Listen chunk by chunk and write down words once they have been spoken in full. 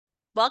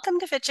Welcome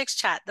to Fit Chicks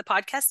Chat, the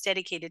podcast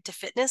dedicated to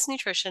fitness,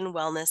 nutrition,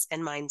 wellness,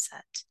 and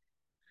mindset.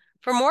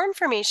 For more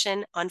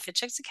information on Fit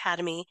Chicks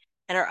Academy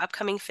and our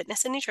upcoming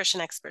fitness and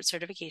nutrition expert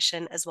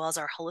certification, as well as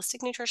our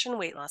holistic nutrition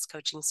weight loss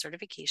coaching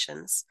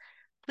certifications,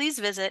 please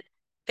visit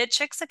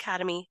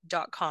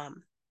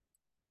fitchicksacademy.com.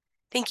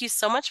 Thank you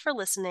so much for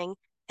listening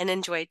and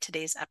enjoy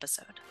today's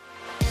episode.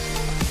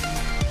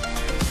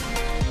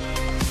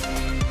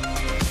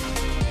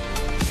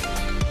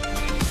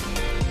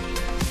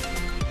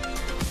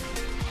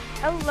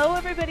 Hello,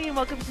 everybody, and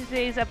welcome to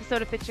today's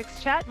episode of Fit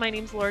Chicks Chat. My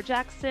name's Laura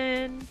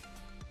Jackson.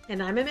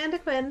 And I'm Amanda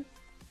Quinn.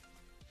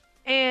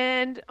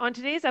 And on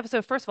today's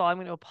episode, first of all, I'm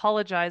going to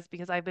apologize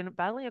because I've been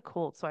battling a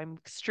cold, so I'm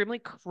extremely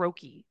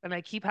croaky, and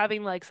I keep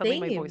having something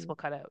my voice will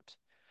cut out.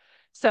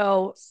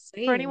 So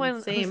for anyone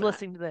who's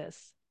listening to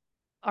this,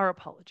 our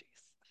apologies.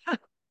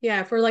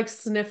 Yeah, if we're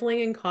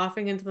sniffling and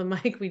coughing into the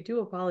mic, we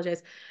do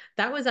apologize.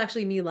 That was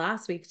actually me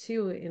last week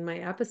too. In my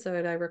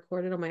episode I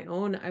recorded on my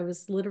own, I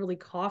was literally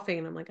coughing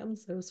and I'm like, I'm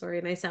so sorry.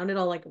 And I sounded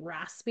all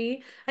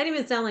raspy. I didn't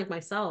even sound like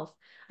myself.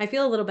 I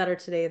feel a little better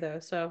today though.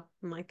 So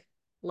I'm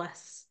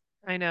less.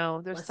 I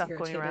know there's stuff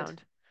irritated. going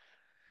around.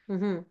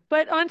 Mm-hmm.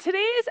 But on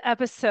today's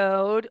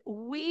episode,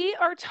 we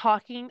are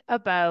talking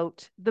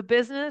about the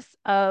business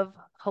of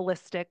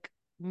holistic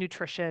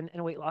nutrition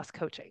and weight loss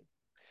coaching.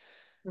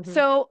 Mm-hmm.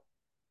 So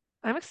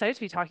I'm excited to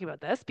be talking about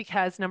this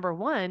because number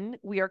one,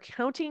 we are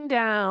counting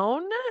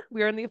down.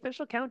 We are in the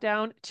official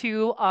countdown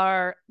to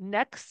our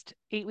next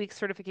 8-week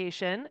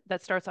certification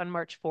that starts on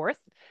March 4th.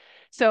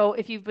 So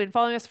if you've been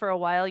following us for a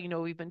while, you know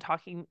we've been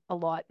talking a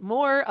lot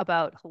more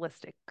about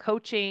holistic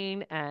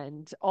coaching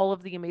and all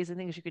of the amazing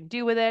things you can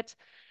do with it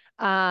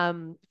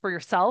for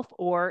yourself,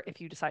 or if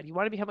you decide you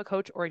want to become a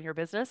coach or in your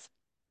business.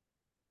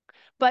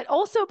 But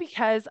also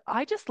because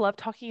I just love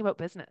talking about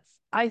business.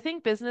 I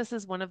think business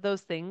is one of those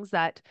things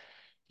that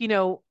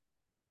to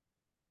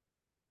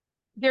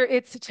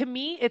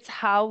me, it's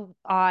how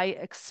I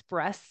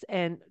express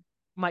and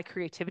my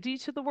creativity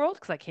to the world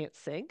because I can't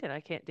sing and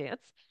I can't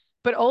dance,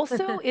 but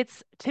also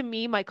it's to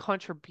me my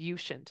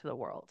contribution to the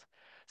world.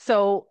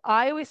 So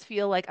I always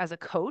feel like as a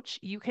coach,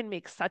 you can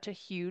make such a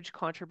huge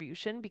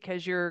contribution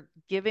because you're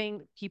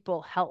giving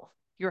people health.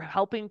 You're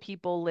helping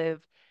people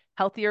live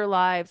healthier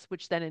lives,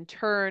 which then in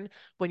turn,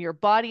 when your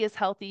body is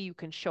healthy, you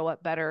can show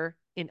up better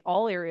in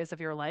all areas of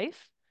your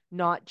life,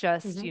 not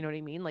just, you know what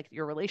I mean, like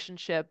your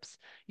relationships,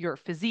 your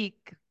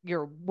physique,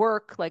 your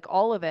work, like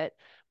all of it.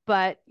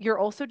 But you're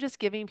also just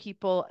giving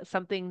people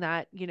something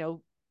that,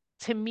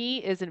 to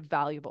me isn't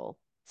valuable.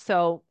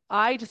 So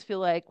I just feel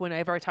like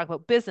whenever I talk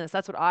about business,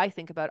 that's what I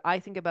think about. I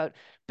think about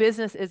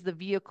business is the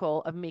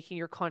vehicle of making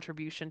your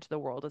contribution to the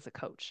world as a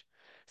coach.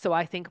 So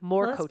I think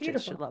more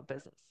coaches should love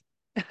business.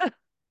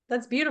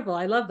 That's beautiful.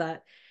 I love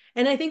that.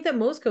 And I think that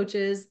most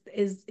coaches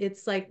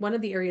it's one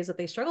of the areas that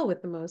they struggle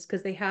with the most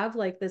because they have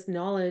this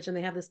knowledge and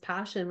they have this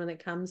passion when it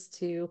comes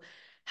to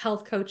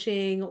health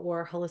coaching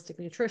or holistic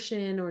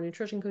nutrition or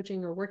nutrition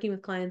coaching or working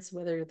with clients,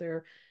 whether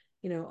they're,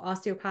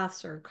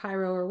 osteopaths or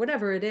chiro or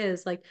whatever it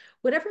is,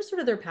 whatever sort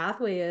of their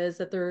pathway is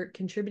that they're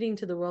contributing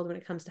to the world when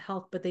it comes to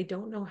health, but they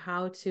don't know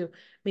how to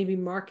maybe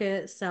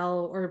market,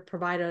 sell, or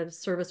provide a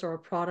service or a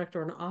product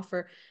or an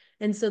offer.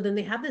 And so then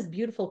they have this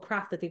beautiful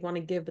craft that they want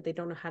to give, but they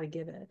don't know how to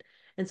give it.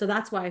 And so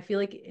that's why I feel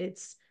like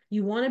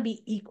you want to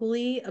be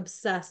equally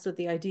obsessed with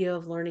the idea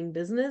of learning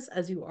business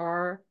as you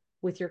are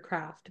with your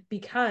craft,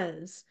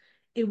 because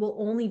it will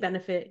only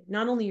benefit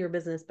not only your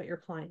business, but your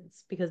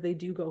clients, because they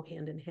do go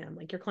hand in hand.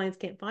 Like your clients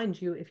can't find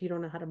you if you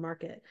don't know how to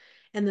market.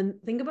 And then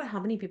think about how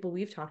many people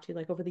we've talked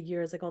to, over the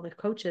years, all the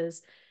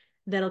coaches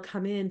that'll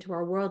come into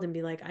our world and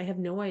be like, I have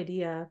no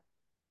idea.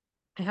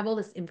 I have all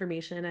this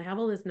information, I have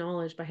all this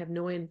knowledge, but I have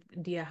no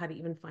idea how to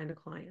even find a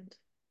client.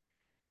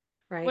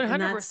 Right.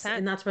 And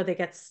 100%. that's where they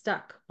get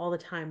stuck all the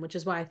time, which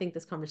is why I think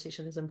this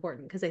conversation is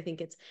important, because I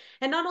think it's,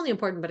 and not only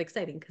important, but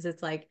exciting, because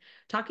it's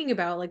talking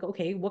about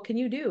okay, what can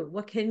you do?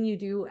 What can you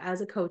do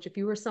as a coach? If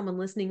you were someone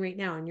listening right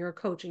now and you're a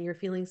coach and you're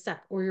feeling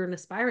stuck, or you're an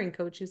aspiring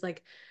coach who's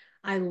like,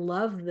 I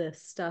love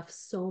this stuff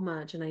so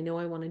much and I know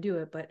I want to do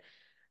it, but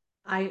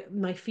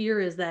my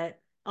fear is that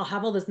I'll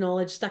have all this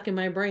knowledge stuck in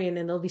my brain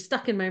and it'll be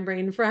stuck in my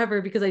brain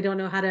forever because I don't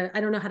know how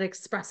to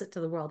express it to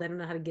the world. I don't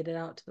know how to get it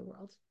out to the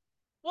world.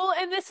 Well,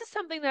 and this is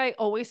something that I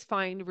always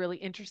find really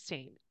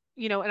interesting,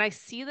 and I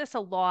see this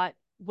a lot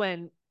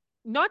when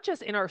not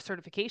just in our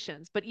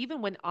certifications, but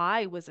even when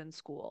I was in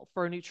school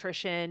for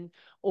nutrition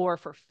or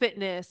for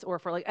fitness or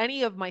for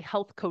any of my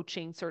health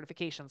coaching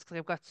certifications, because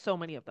I've got so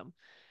many of them,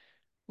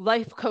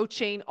 life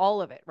coaching,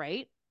 all of it,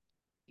 right?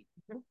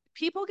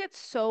 People get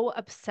so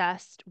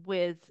obsessed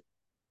with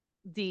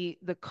the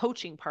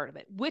coaching part of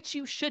it, which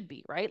you should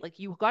be, right? Like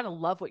you got to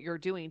love what you're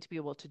doing to be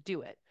able to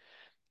do it.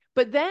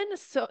 But then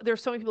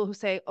there's so many people who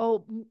say,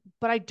 "Oh,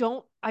 but I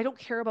don't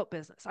care about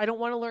business. I don't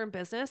want to learn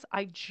business.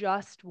 I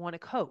just want to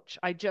coach.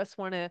 I just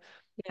want to,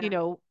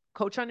 Yeah.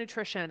 coach on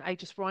nutrition. I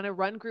just want to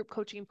run group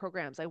coaching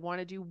programs. I want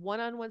to do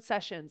one-on-one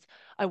sessions.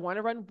 I want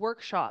to run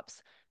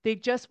workshops." They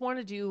just want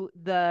to do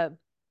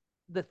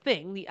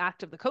the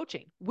act of the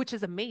coaching, which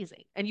is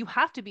amazing. And you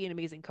have to be an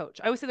amazing coach.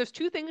 I always say there's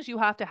two things you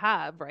have to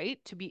have,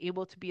 right, to be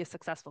able to be a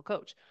successful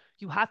coach.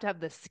 You have to have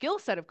the skill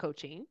set of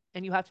coaching,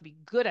 and you have to be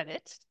good at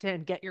it to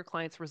get your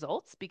clients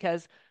results,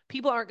 because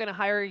people aren't going to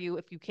hire you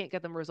if you can't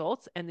get them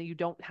results and then you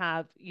don't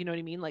have, you know what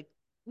I mean? Like,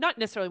 not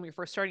necessarily when you're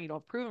first starting, you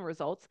don't have proven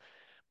results,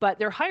 but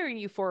they're hiring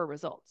you for a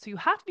result. So you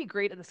have to be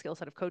great at the skill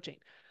set of coaching.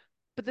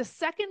 But the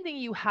second thing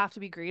you have to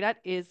be great at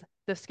is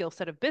the skill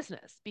set of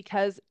business,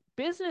 because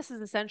business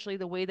is essentially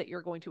the way that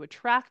you're going to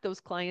attract those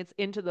clients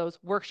into those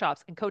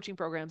workshops and coaching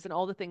programs and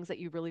all the things that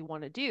you really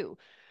want to do.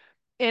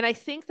 And I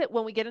think that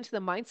when we get into the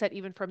mindset,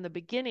 even from the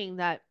beginning,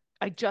 that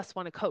I just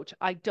want to coach,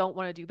 I don't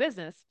want to do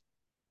business,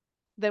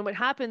 then what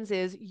happens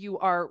is you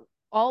are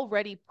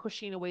already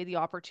pushing away the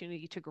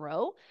opportunity to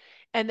grow.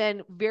 And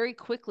then very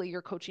quickly,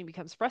 your coaching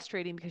becomes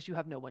frustrating because you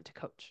have no one to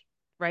coach.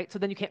 Right. So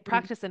then you can't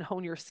practice and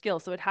hone your skill.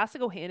 So it has to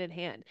go hand in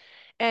hand.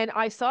 And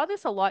I saw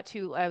this a lot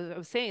too. I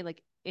was saying,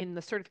 like, in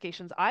the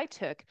certifications I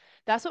took,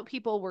 that's what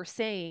people were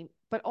saying.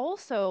 But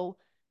also,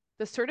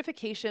 the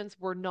certifications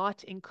were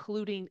not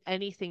including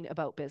anything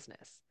about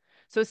business.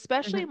 So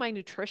especially in my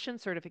nutrition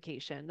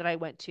certification that I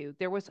went to,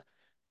 there was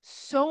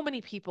so many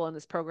people in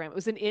this program. It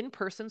was an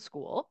in-person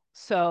school.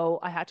 So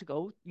I had to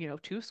go,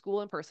 to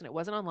school in person. It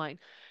wasn't online.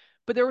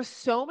 But there were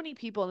so many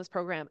people in this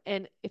program.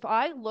 And if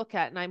I look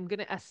at, and I'm going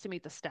to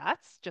estimate the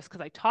stats just because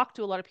I talked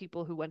to a lot of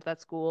people who went to that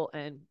school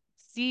and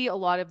see a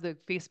lot of the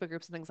Facebook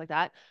groups and things like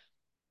that,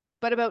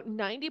 but about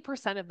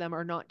 90% of them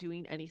are not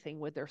doing anything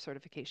with their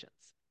certifications.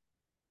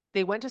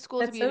 They went to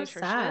school to That's be a so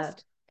nutritionist,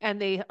 sad. and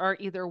they are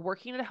either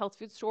working at a health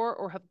food store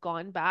or have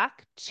gone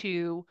back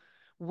to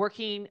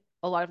working,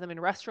 a lot of them in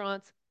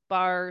restaurants,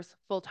 bars,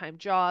 full-time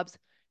jobs,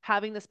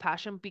 having this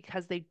passion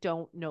because they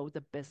don't know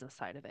the business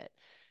side of it.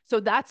 So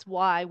that's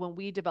why when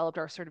we developed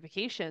our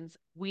certifications,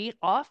 we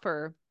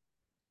offer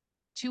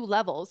two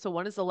levels. So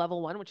one is the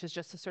level one, which is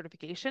just a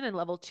certification, and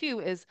level two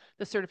is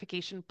the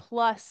certification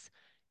plus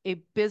a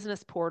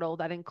business portal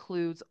that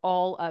includes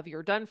all of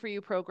your done for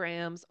you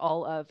programs,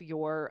 all of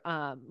your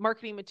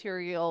marketing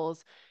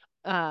materials,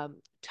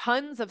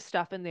 tons of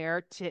stuff in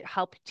there to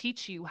help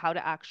teach you how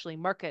to actually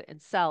market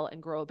and sell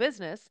and grow a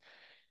business.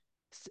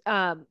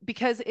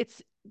 Because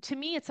it's, to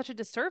me, it's such a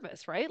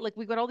disservice, right? Like,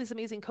 we've got all these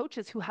amazing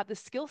coaches who have this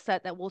skill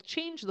set that will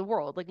change the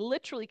world, like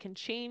literally can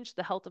change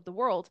the health of the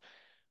world,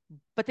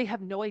 but they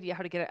have no idea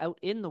how to get it out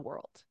in the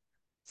world.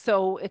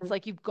 So it's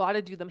like you've got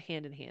to do them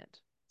hand in hand.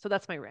 So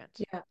that's my rant.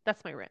 Yeah.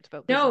 That's my rant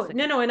about No,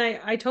 business. and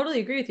I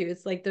totally agree with you.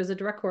 It's like there's a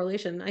direct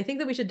correlation. I think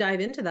that we should dive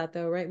into that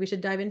though, right? We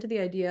should dive into the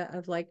idea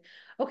of like,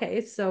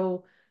 okay,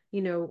 so,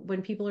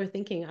 when people are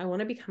thinking, I want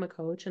to become a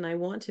coach and I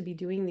want to be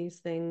doing these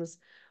things,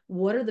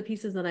 what are the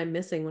pieces that I'm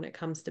missing when it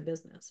comes to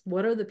business?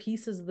 What are the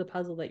pieces of the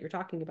puzzle that you're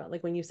talking about?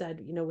 Like when you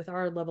said, with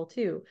our level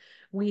two,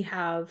 we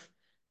have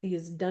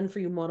these done for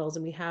you models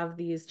and we have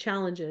these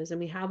challenges and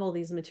we have all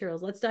these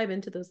materials. Let's dive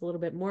into those a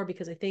little bit more,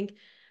 because I think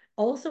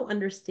also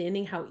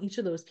understanding how each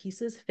of those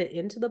pieces fit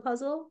into the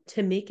puzzle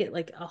to make it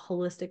like a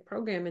holistic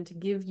program and to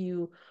give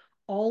you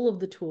all of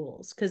the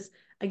tools. Because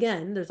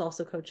again, there's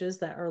also coaches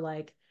that are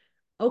like,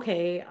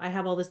 okay, I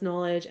have all this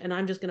knowledge and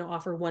I'm just going to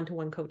offer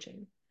one-to-one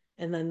coaching.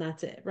 And then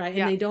that's it, right? And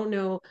Yeah. they don't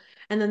know.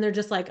 And then they're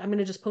just like, I'm going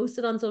to just post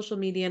it on social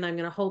media and I'm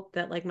going to hope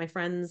that like my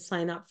friends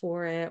sign up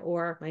for it,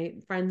 or my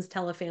friends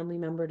tell a family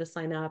member to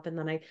sign up. And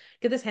then I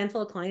get this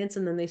handful of clients,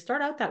 and then they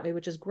start out that way,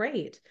 which is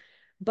great.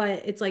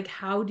 But it's like,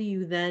 how do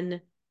you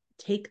then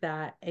take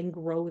that and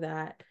grow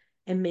that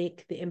and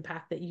make the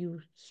impact that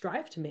you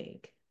strive to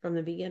make from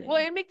the beginning? Well,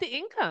 and make the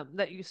income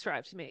that you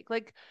strive to make.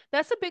 Like,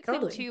 that's a big thing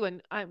Totally. too.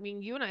 And I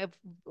mean, you and I have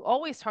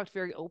always talked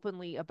very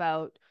openly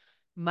about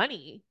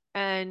money.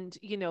 And,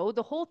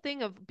 the whole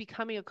thing of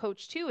becoming a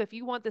coach too, if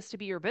you want this to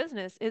be your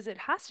business, is it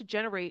has to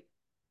generate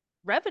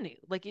revenue.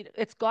 Like,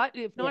 it's got,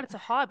 if not, Yeah. it's a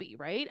hobby,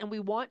 right? And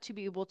we want to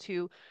be able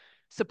to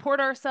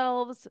support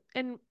ourselves.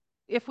 And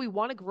if we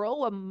want to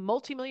grow a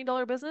multi-million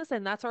dollar business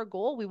and that's our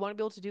goal, we want to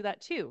be able to do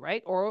that too,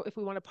 right? Or if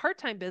we want a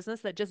part-time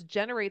business that just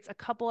generates a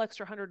couple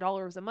extra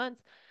 $100 a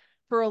month,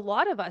 for a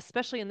lot of us,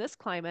 especially in this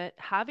climate,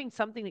 having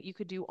something that you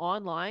could do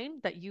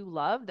online that you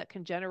love that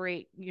can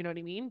generate, you know what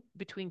I mean,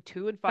 between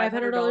 $200 and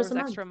 $500 $500 a extra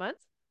month. a month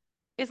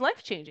is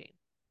life changing,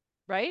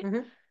 right?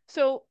 Mm-hmm.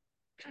 So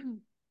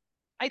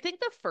I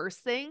think the first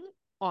thing,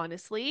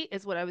 honestly,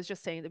 is what I was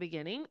just saying at the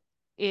beginning,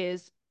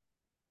 is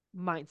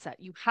mindset.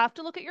 You have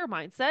to look at your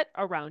mindset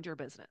around your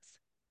business,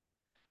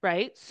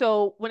 right?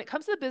 So when it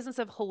comes to the business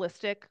of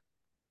holistic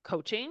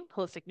coaching,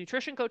 holistic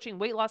nutrition coaching,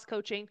 weight loss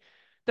coaching,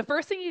 the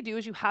first thing you do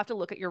is you have to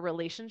look at your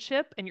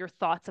relationship and your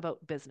thoughts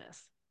about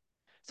business.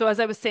 So as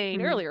I was saying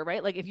Mm-hmm. earlier,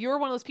 right? Like, if you're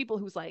one of those people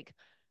who's like,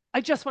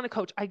 I just want to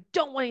coach, I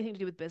don't want anything to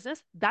do with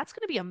business, that's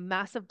going to be a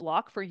massive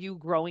block for you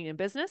growing in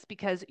business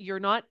because you're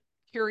not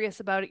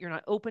curious about it, you're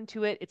not open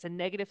to it, it's a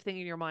negative thing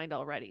in your mind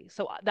already.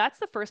 So that's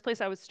the first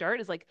place I would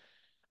start, is like,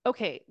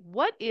 okay,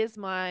 what is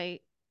my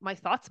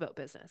thoughts about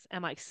business?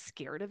 Am I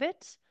scared of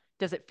it?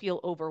 Does it feel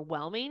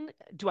overwhelming?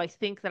 Do I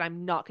think that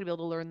I'm not going to be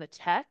able to learn the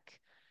tech?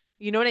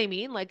 You know what I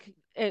mean? Like,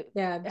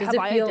 Yeah. Does have it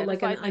I feel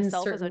like an identified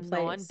myself as a uncertain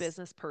place?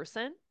 non-business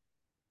person?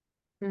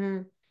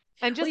 Mhm.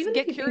 And Well, just even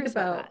if get you think curious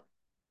about that. about,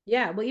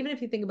 yeah, well, even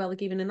if you think about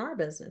like even in our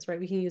business, right?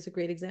 We can use a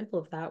great example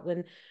of that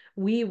when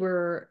we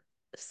were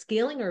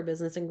scaling our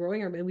business and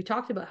growing our, and we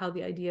talked about how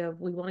the idea of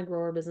we want to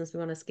grow our business, we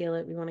want to scale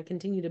it, we want to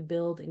continue to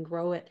build and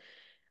grow it.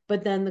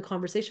 But then the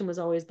conversation was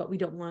always, but we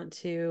don't want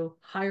to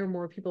hire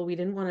more people. We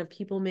didn't want to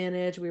people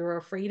manage. We were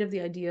afraid of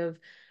the idea of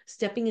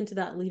stepping into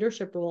that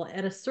leadership role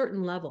at a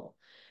certain level.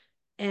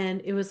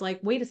 And it was like,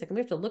 wait a second,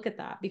 we have to look at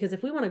that because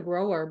if we want to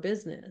grow our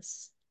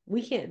business,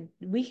 we can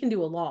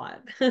do a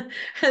lot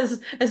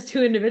as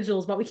two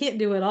individuals, but we can't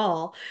do it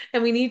all.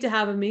 And we need to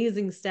have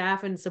amazing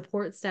staff and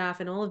support staff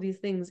and all of these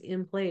things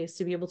in place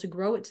to be able to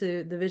grow it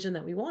to the vision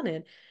that we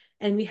wanted.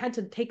 And we had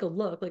to take a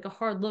look, like a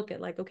hard look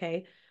at like,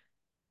 okay,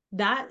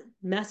 that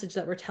message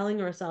that we're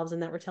telling ourselves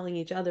and that we're telling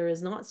each other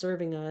is not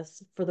serving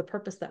us for the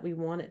purpose that we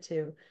want it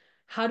to.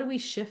 How do we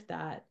shift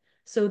that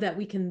so that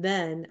we can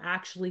then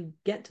actually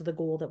get to the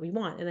goal that we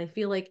want? And I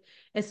feel like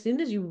as soon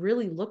as you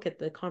really look at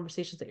the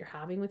conversations that you're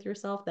having with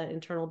yourself, that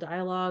internal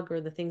dialogue or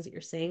the things that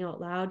you're saying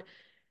out loud,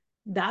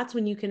 that's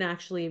when you can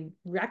actually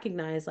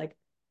recognize like,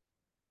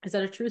 is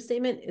that a true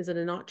statement? Is it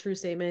a not true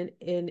statement?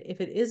 And if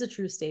it is a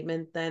true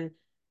statement, then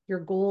your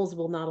goals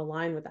will not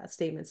align with that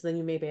statement. So then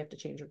you maybe have to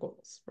change your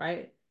goals,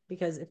 right?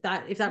 Because if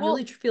that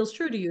really Well, feels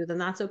true to you, then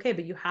that's okay.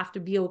 But you have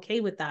to be okay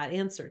with that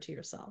answer to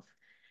yourself.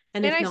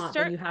 And and if I not, then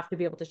start you have to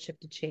be able to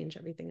shift to change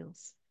everything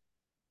else.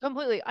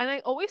 completely. And I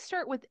always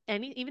start with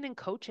any, even in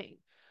coaching,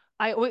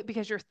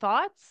 because your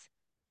thoughts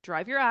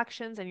drive your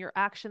actions and your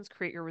actions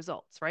create your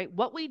results, right?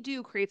 What we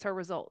do creates our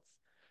results.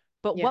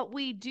 But Yeah. what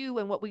we do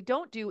and what we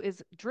don't do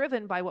is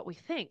driven by what we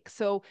think.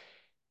 So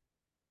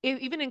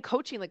even in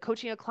coaching, like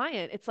coaching a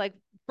client, it's like,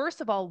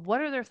 first of all,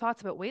 what are their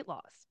thoughts about weight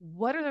loss?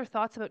 What are their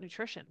thoughts about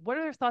nutrition? What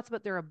are their thoughts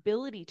about their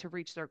ability to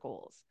reach their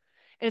goals?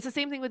 And it's the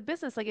same thing with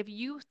business. Like if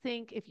you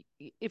think,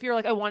 if you're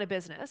like, I want a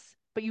business,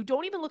 but you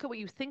don't even look at what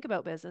you think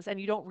about business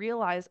and you don't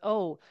realize,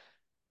 oh,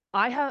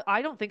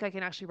 I don't think I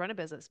can actually run a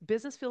business.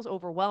 Business feels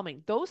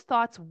overwhelming. Those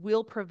thoughts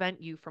will prevent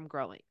you from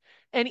growing.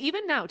 And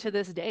even now to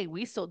this day,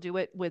 we still do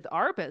it with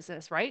our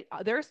business, right?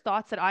 There's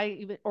thoughts that I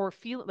even or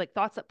feel like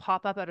thoughts that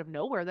pop up out of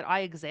nowhere that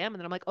I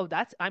examine and I'm like, "Oh,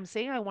 I'm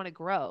saying I want to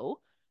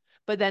grow,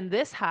 but then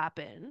this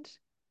happened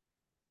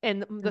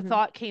and the Mm-hmm.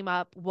 thought came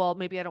up, well,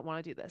 maybe I don't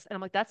want to do this." And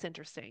I'm like, "That's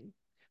interesting."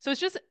 So it's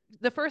just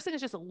the first thing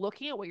is just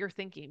looking at what you're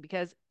thinking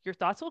because your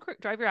thoughts will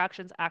drive your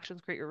actions,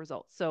 actions create your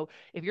results. So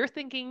if you're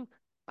thinking,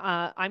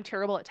 I'm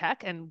terrible at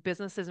tech and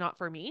business is not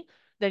for me,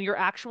 then your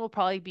action will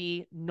probably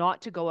be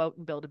not to go out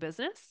and build a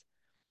business.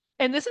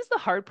 And this is the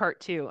hard part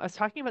too. I was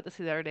talking about this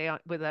the other day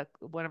with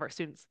one of our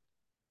students.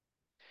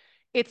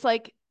 It's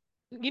like,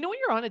 you know, when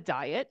you're on a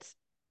diet,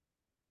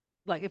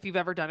 like if you've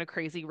ever done a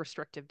crazy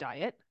restrictive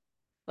diet,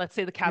 let's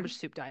say the Mm-hmm. cabbage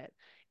soup diet,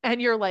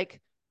 and you're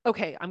like,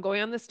 okay, I'm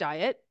going on this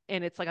diet,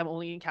 and it's like I'm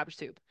only eating cabbage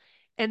soup.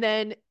 And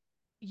then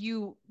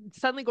you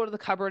suddenly go to the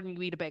cupboard and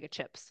you eat a bag of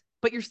chips.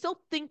 But you're still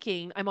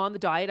thinking, I'm on the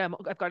diet.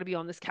 I've got to be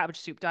on this cabbage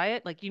soup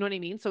diet. Like, you know what I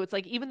mean? So it's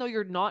like, even though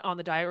you're not on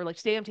the diet, or like,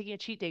 today I'm taking a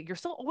cheat day, you're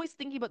still always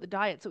thinking about the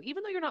diet. So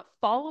even though you're not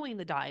following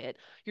the diet,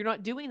 you're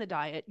not doing the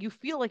diet, you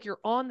feel like you're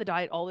on the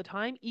diet all the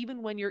time,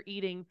 even when you're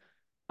eating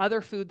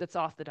other food that's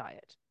off the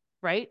diet,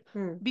 right?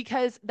 Mm-hmm.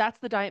 Because that's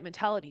the diet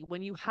mentality.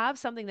 When you have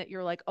something that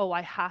you're like, oh,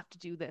 I have to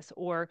do this,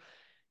 or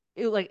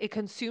it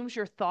consumes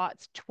your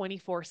thoughts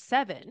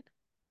 24/7,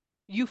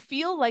 you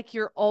feel like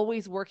you're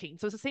always working.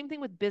 So it's the same thing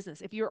with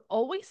business. If you're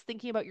always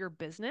thinking about your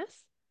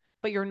business,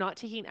 but you're not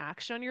taking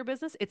action on your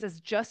business,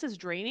 it's just as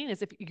draining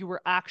as if you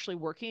were actually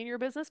working in your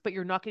business, but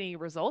you're not getting any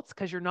results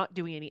because you're not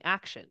doing any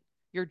action.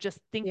 You're just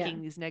Yeah.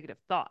 thinking these negative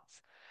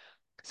thoughts.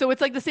 So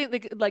it's like the same,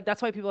 like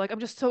that's why people are like, I'm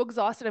just so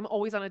exhausted. I'm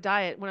always on a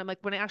diet. When I'm like,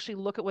 when I actually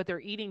look at what they're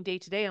eating day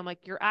to day, I'm like,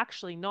 you're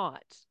actually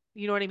not.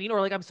 You know what I mean? Or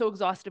like, I'm so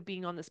exhausted of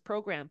being on this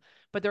program,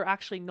 but they're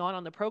actually not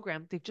on the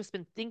program. They've just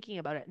been thinking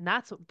about it. And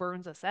that's what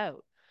burns us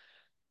out.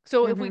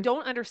 So if we Mm-hmm.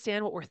 don't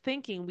understand what we're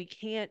thinking, we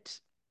can't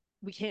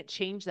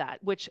change that,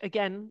 which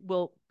again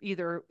will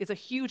either is a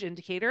huge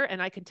indicator.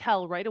 And I can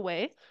tell right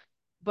away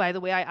by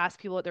the way I ask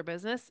people at their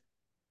business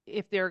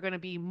if they're going to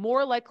be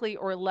more likely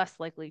or less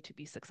likely to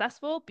be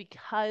successful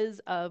because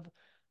of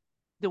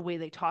the way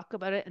they talk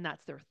about it, and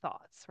that's their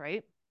thoughts,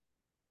 right?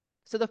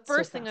 So the So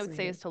first thing I would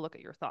say is fascinating. to look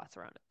at your thoughts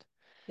around it.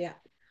 Yeah.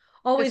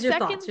 The Always your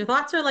thoughts. Your second,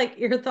 thoughts are like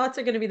your thoughts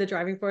are going to be the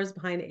driving force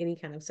behind any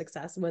kind of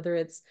success, whether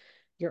it's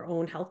your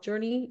own health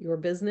journey, your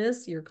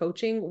business, your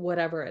coaching,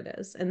 whatever it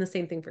is. And the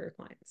same thing for your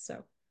clients.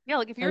 So yeah,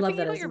 like if I you're love thinking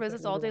that about as your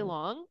business important, all number day one.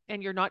 long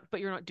and you're not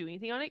doing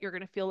anything on it, you're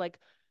going to feel like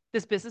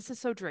this business is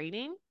so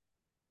draining.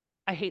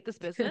 I hate this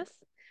business,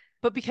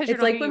 but because you're It's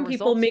not like getting any when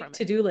people results make from it.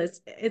 to-do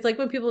lists. It's like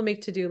when people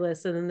make to-do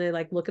lists and then they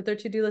like look at their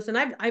to-do list. And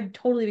I've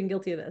totally been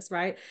guilty of this,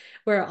 right?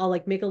 Where I'll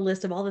like make a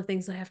list of all the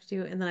things I have to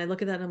do. And then I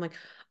look at that and I'm like,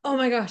 oh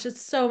my gosh,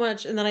 it's so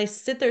much. And then I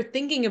sit there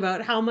thinking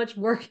about how much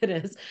work it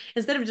is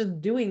instead of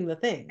just doing the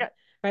thing. Yeah,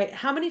 Right.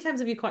 How many times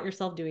have you caught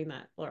yourself doing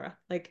that, Laura?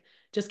 Like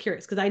just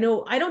curious. Cause I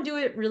know I don't do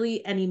it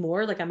really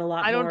anymore. Like I'm a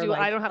lot more I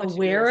like don't have a to-do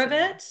aware list of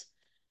anymore. it.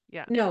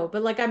 Yeah. No,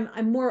 but like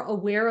I'm more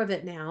aware of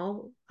it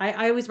now.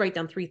 I always write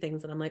down 3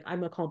 things and I'm like,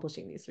 I'm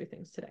accomplishing these 3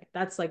 things today.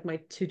 That's like my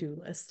to-do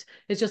list.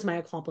 It's just my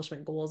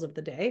accomplishment goals of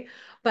the day.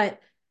 But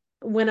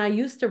when I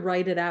used to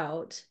write it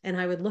out and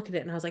I would look at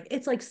it and I was like,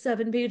 it's like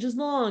 7 pages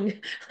long.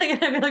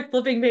 Like I'd be like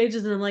flipping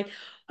pages and I'm like,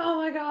 oh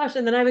my gosh.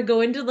 And then I would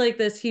go into like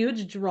this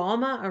huge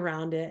drama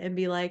around it and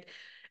be like,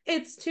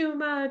 it's too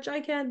much. I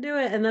can't do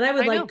it. And then I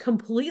would I like know.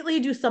 completely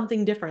do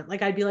something different.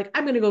 Like I'd be like,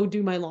 I'm gonna go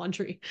do my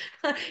laundry.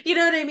 You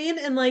know what I mean?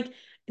 And like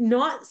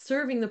not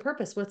serving the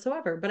purpose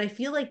whatsoever. But I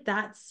feel like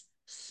that's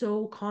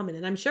so common.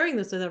 And I'm sharing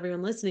this with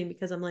everyone listening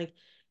because I'm like,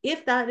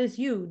 if that is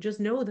you, just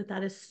know that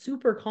that is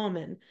super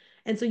common.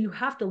 And so you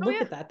have to Oh look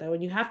yeah. at that though,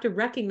 and you have to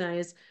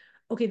recognize,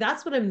 okay,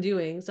 that's what I'm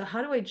doing. So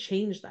how do I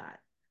change that?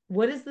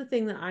 What is the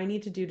thing that I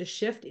need to do to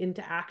shift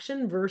into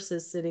action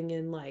versus sitting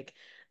in like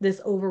this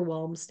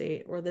overwhelmed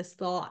state or this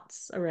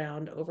thoughts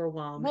around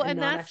overwhelm Well, and and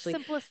not that's the actually,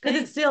 simplest because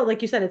it's thing. still,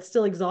 like you said, it's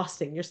still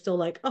exhausting. You're still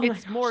like, oh my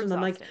It's more gosh. And I'm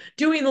like exhausting.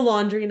 doing the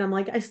laundry and I'm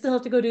like, I still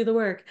have to go do the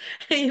work.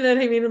 You know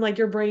what I mean? And like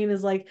your brain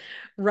is like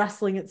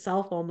wrestling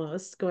itself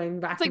almost,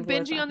 going It's back like and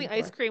forth, binging back on the and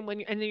ice forth. cream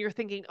and then you're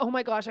thinking, oh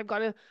my gosh, I've got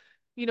to,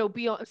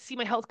 be on, see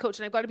my health coach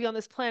and I've got to be on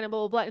this plan and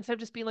blah, blah, blah. Instead of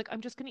just being like, I'm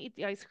just going to eat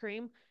the ice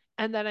cream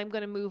and then I'm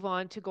going to move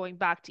on to going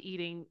back to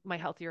eating my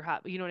healthier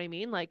habit. You know what I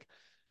mean? Like,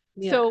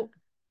 Yeah. so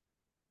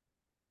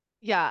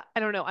yeah, I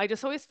don't know. I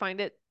just always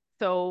find it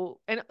so,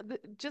 and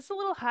just a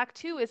little hack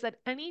too is that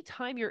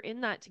anytime you're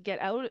in that to get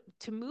out,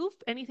 to move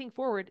anything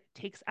forward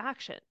takes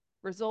action.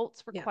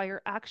 Results Yeah.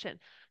 require action.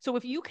 So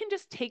if you can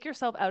just take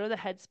yourself out of the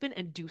headspin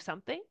and do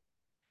something,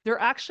 there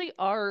actually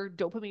are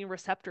dopamine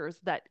receptors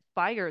that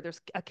fire.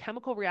 There's a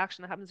chemical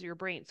reaction that happens to your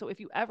brain. So if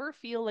you ever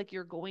feel like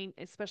you're going,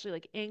 especially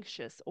like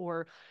anxious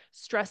or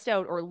stressed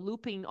out or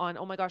looping on,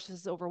 oh my gosh,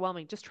 this is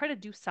overwhelming, just try to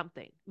do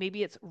something.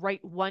 Maybe it's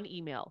write one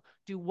email,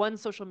 do one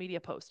social media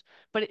post,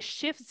 but it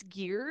shifts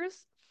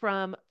gears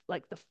from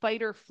like the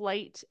fight or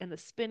flight and the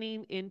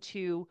spinning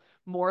into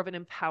more of an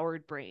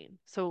empowered brain.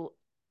 So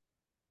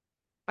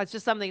it's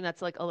just something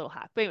that's like a little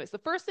hack. But anyways, the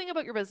first thing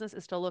about your business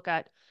is to look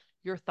at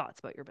your thoughts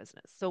about your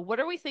business. So what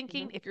are we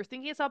thinking? Mhm. If you're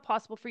thinking it's not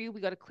possible for you,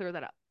 we got to clear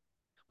that up.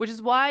 Which is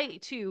why,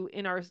 too,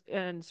 in our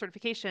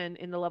certification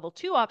in the level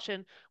 2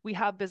 option, we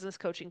have business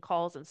coaching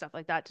calls and stuff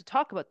like that to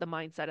talk about the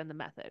mindset and the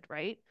method,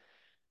 right?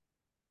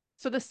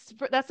 So that's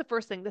the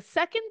first thing. The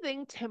second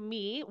thing to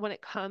me when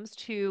it comes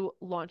to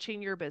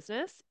launching your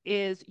business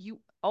is you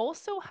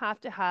also have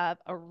to have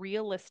a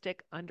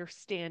realistic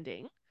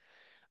understanding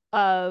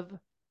of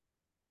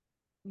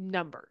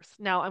numbers.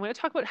 Now, I'm going to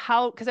talk about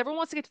how, because everyone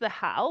wants to get to the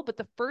how, but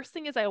the first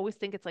thing is I always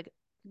think it's like,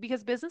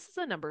 because business is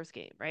a numbers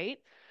game, right?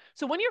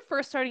 So when you're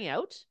first starting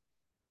out,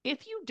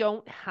 if you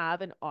don't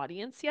have an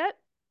audience yet,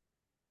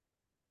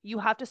 you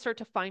have to start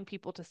to find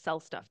people to sell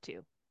stuff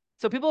to.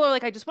 So people are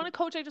like, I just want to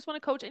coach, I just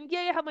want to coach. And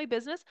yeah, I have my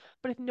business.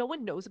 But if no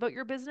one knows about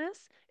your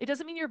business, it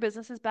doesn't mean your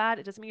business is bad.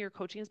 It doesn't mean your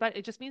coaching is bad.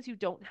 It just means you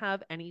don't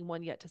have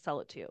anyone yet to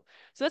sell it to.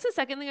 So that's the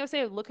second thing I would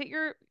say. Look at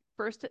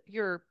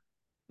your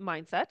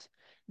mindset.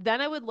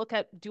 Then I would look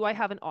at, do I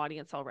have an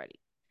audience already?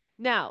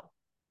 Now,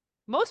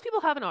 most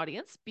people have an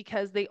audience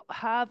because they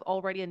have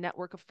already a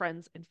network of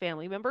friends and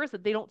family members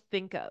that they don't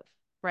think of,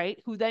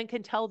 right? Who then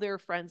can tell their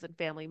friends and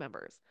family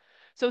members.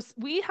 So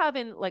we have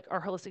in like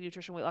our holistic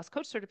nutrition weight loss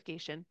coach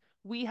certification,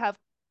 we have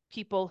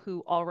people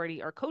who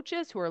already are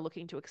coaches who are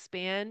looking to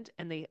expand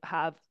and they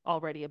have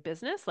already a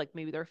business, like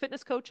maybe they're a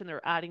fitness coach and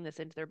they're adding this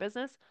into their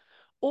business,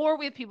 or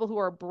we have people who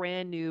are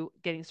brand new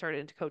getting started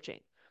into coaching.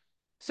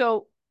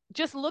 So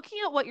just looking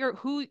at what you're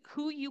who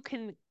you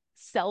can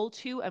sell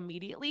to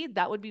immediately,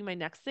 that would be my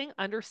next thing.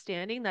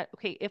 Understanding that,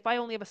 okay, if I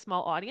only have a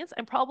small audience,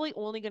 I'm probably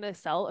only going to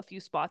sell a few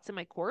spots in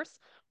my course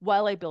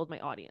while I build my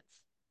audience,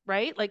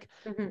 right? Like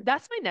Mhm.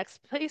 that's my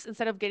next place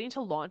instead of getting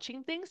to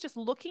launching things, just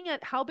looking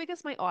at how big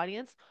is my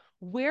audience?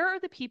 Where are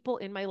the people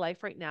in my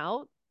life right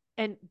now?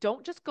 And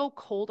don't just go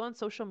cold on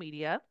social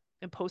media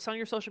and post on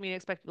your social media,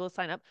 expect people to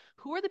sign up.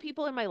 Who are the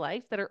people in my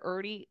life that are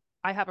already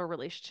I have a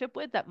relationship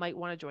with that might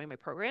want to join my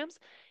programs?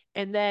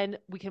 And then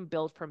we can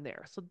build from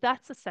there. So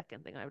that's the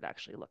second thing I would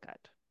actually look at.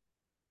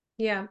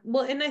 Yeah.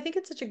 Well, and I think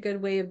it's such a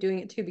good way of doing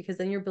it too, because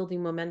then you're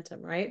building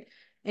momentum, right?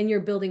 And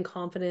you're building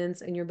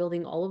confidence and you're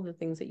building all of the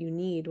things that you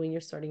need when you're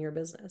starting your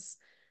business.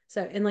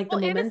 So, and like the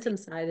Well, and it's momentum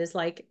side is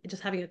like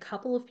just having a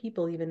couple of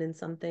people even in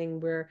something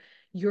where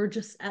you're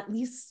just at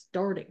least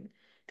starting.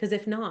 Because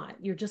if not,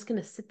 you're just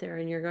going to sit there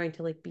and you're going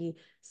to like be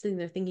sitting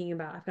there thinking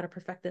about, I've got to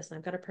perfect this and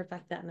I've got to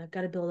perfect that and I've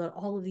got to build out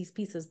all of these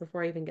pieces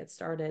before I even get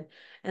started.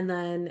 And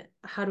then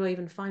how do I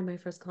even find my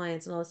first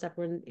clients and all this stuff?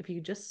 When if you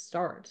just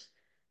start,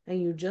 and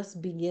you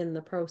just begin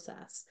the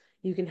process.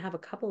 You can have a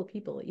couple of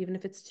people, even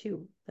if it's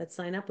two, that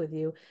sign up with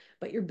you,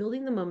 but you're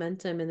building the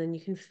momentum and then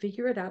you can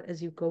figure it out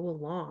as you go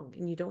along.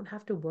 And you don't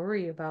have to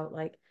worry about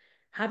like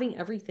having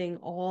everything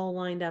all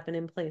lined up and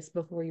in place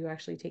before you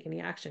actually take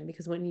any action.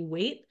 Because when you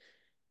wait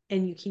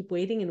and you keep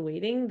waiting and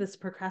waiting, this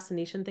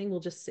procrastination thing will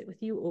just sit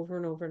with you over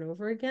and over and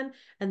over again.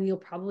 And you'll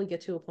probably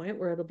get to a point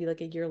where it'll be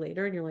like a year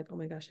later and you're like, oh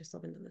my gosh, I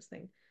still haven't done this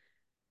thing.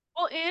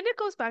 well, and it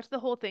goes back to the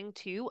whole thing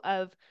too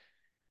of,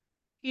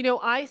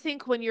 I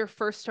think when you're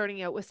first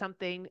starting out with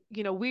something,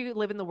 we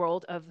live in the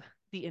world of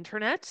the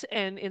internet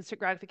and instant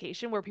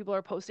gratification where people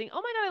are posting,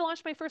 oh my God, I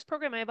launched my first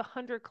program. I have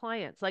 100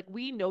 clients. Like,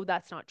 we know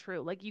that's not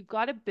true. Like, you've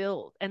got to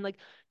build. And like,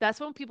 that's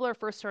when people are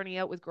first starting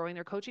out with growing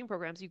their coaching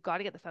programs. You've got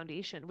to get the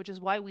foundation, which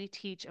is why we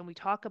teach and we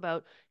talk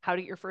about how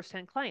to get your first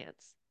 10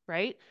 clients,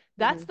 right?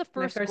 That's the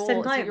My first first 10 goal, is to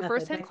get client your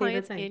first method, 10 my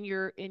favorite clients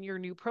thing. in your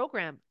new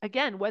program.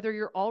 Again, whether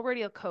you're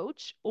already a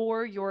coach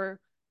or you're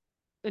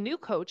a new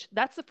coach,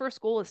 that's the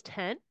first goal, is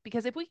 10.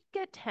 Because if we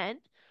get 10,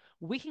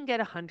 we can get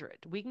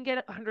 100, we can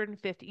get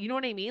 150. You know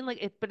what I mean? Like,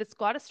 it, but it's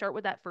got to start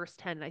with that first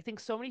 10. And I think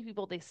so many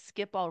people, they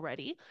skip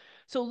already.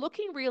 So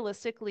looking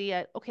realistically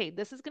at, okay,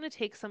 this is going to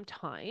take some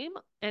time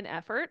and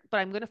effort,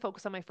 but I'm going to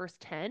focus on my first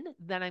 10,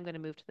 then I'm going to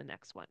move to the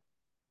next one.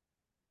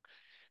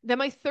 Then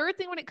my third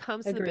thing when it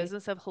comes to the Agree.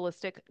 business of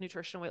holistic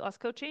nutrition and weight loss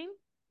coaching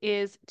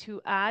is to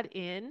add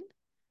in,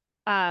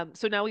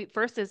 so now we,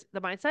 first is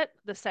the mindset.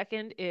 The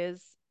second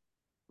is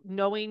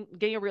knowing,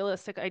 getting a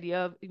realistic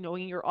idea of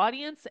knowing your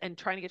audience and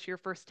trying to get to your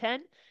first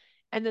 10.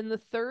 And then the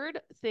third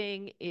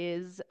thing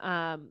is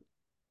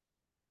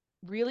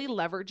really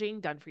leveraging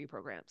done for you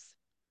programs.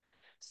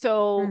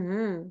 So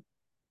Mm-hmm.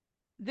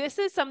 this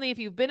is something, if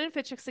you've been in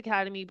Fit Chicks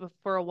Academy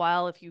for a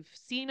while, if you've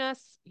seen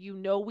us, you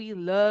know we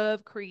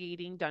love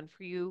creating done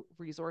for you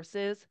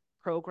resources,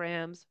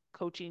 programs,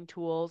 coaching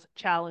tools,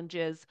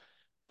 challenges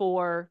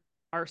for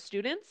our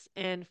students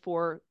and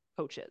for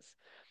coaches.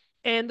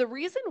 And the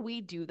reason we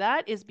do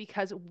that is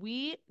because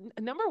we,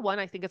 number one,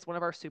 I think it's one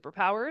of our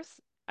superpowers.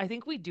 I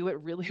think we do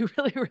it really,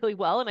 really, really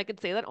well. And I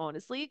could say that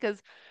honestly,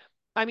 because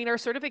I mean, our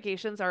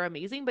certifications are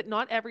amazing, but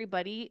not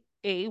everybody,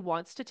 A,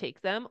 wants to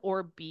take them,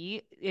 or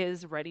B,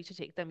 is ready to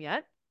take them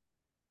yet.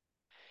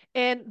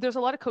 And there's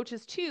a lot of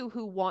coaches too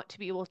who want to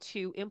be able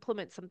to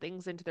implement some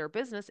things into their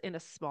business in a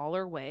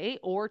smaller way,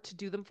 or to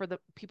do them for the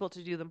people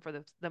to do them for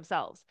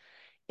themselves.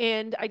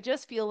 And I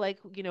just feel like,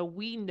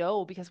 we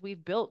know, because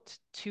we've built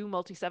two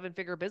multi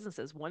 7-figure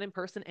businesses, one in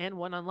person and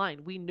one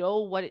online. We know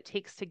what it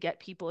takes to get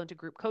people into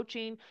group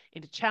coaching,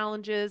 into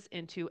challenges,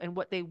 and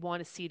what they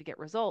want to see to get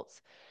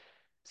results.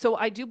 So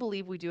I do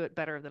believe we do it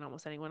better than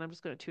almost anyone. I'm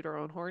just going to toot our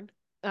own horn.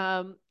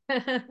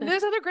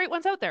 There's other great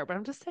ones out there, but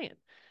I'm just saying.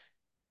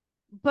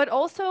 But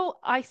also,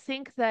 I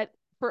think that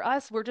for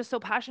us, we're just so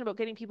passionate about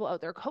getting people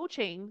out there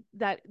coaching,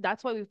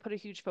 that's why we've put a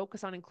huge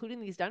focus on including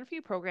these done for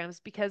you programs,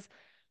 because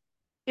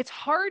it's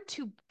hard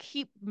to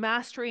keep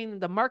mastering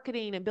the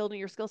marketing and building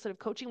your skill set of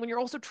coaching when you're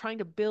also trying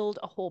to build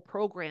a whole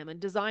program and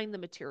design the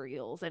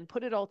materials and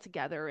put it all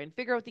together and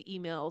figure out the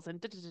emails and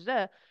da da da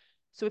da.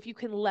 So if you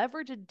can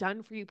leverage a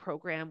done for you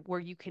program where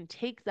you can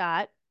take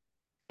that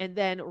and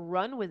then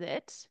run with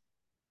it,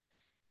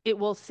 it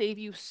will save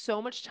you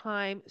so much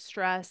time,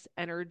 stress,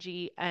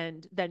 energy,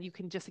 and then you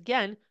can just,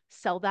 again,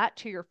 sell that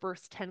to your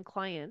first 10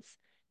 clients,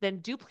 then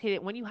duplicate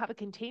it. When you have a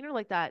container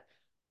like that,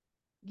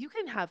 you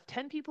can have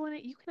 10 people in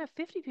it, you can have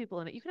 50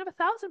 people in it, you can have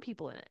 1,000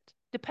 people in it,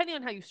 depending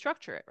on how you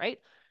structure it, right?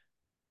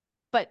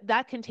 But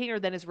that container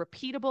then is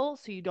repeatable,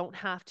 so you don't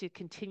have to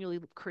continually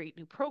create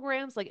new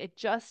programs. Like, it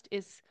just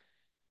is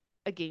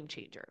a game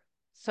changer.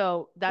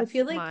 So I that's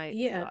feel like, my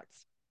yeah.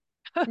 thoughts.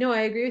 No, I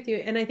agree with you.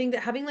 And I think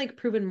that having like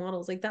proven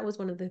models, like that was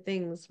one of the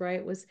things,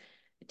 right? Was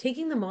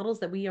taking the models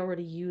that we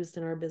already used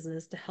in our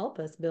business to help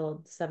us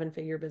build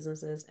 7-figure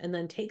businesses, and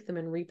then take them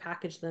and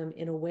repackage them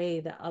in a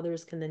way that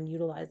others can then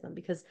utilize them,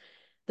 because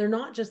they're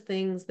not just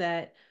things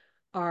that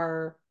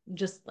are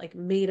just like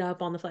made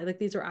up on the fly. Like,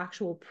 these are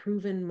actual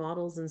proven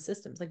models and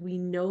systems. Like, we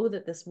know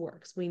that this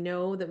works. We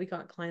know that we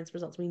got clients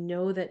results. We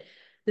know that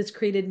this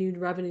created new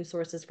revenue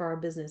sources for our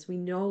business. We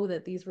know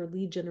that these were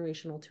lead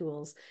generational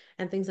tools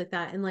and things like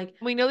that. And like,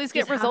 We know these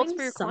just get results having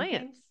for your something,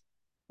 clients.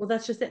 well,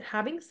 that's just it.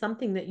 Having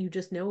something that you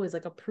just know is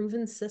like a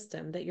proven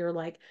system that you're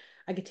like,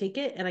 I could take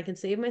it and I can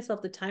save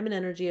myself the time and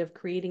energy of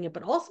creating it,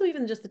 but also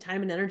even just the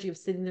time and energy of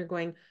sitting there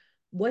going,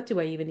 what do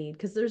I even need?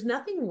 Because there's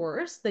nothing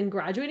worse than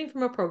graduating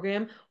from a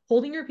program,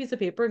 holding your piece of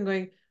paper and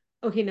going,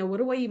 okay, now what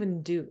do I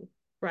even do?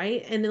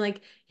 Right. And then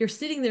like, you're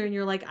sitting there and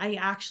you're like, I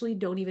actually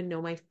don't even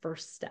know my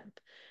first step.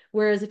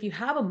 Whereas if you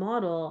have a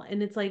model,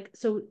 and it's like,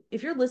 so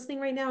if you're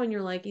listening right now and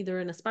you're like either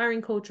an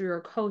aspiring coach or you're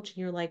a coach and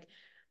you're like,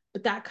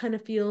 but that kind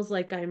of feels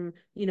like I'm,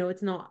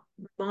 it's not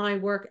my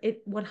work.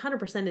 It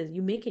 100% is,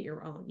 you make it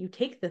your own. You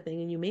take the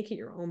thing and you make it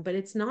your own, but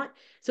it's not,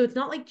 so it's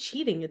not like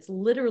cheating. It's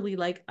literally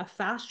like a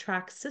fast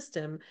track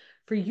system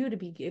for you to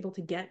be able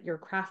to get your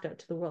craft out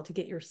to the world, to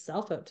get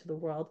yourself out to the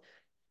world,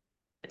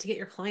 to get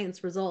your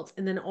clients results.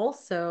 And then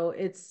also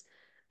it's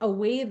a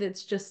way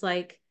that's just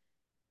like,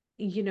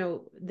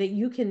 that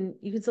you can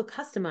still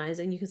customize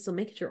and you can still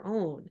make it your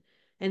own.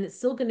 And it's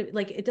still going to,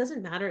 like, it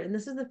doesn't matter. And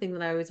this is the thing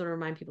that I always want to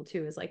remind people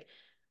too, is like,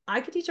 I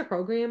could teach a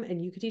program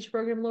and you could teach a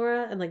program,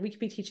 Laura, and like we could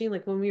be teaching,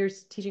 like when we were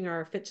teaching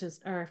our Fitch's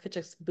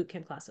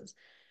bootcamp classes,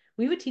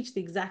 we would teach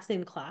the exact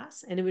same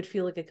class and it would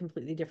feel like a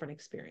completely different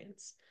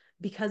experience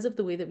because of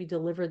the way that we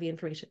deliver the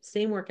information.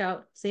 Same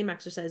workout, same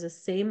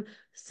exercises, same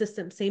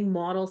system, same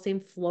model, same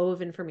flow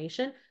of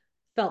information,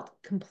 felt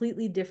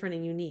completely different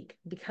and unique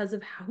because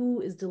of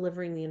who is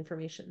delivering the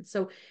information.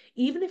 So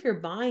even if you're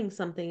buying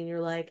something and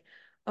you're like,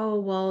 oh,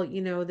 well,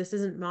 this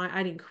isn't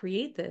I didn't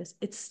create this.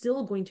 It's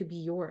still going to be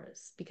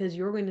yours because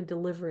you're going to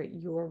deliver it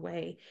your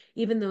way.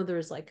 Even though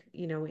there's like,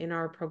 in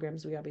our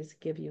programs, we obviously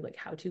give you like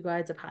how-to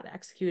guides of how to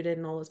execute it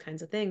and all those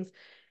kinds of things.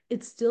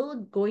 It's still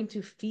going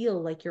to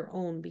feel like your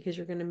own because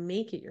you're going to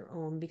make it your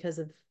own because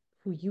of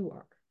who you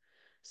are.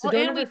 So Well,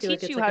 don't and we ever feel like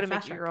teach it's you like how a to make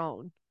fast it your track.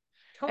 own.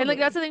 And like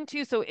that's Totally. the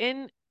thing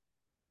too.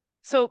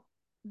 So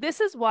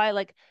this is why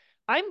like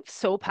I'm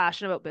so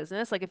passionate about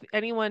business. Like if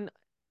anyone,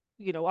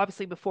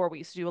 obviously before we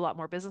used to do a lot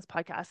more business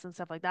podcasts and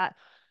stuff like that.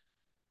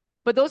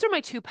 But those are my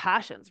two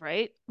passions,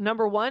 right?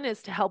 Number one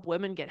is to help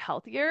women get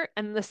healthier.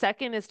 And the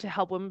second is to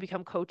help women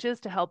become coaches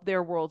to help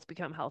their worlds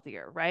become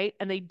healthier, right?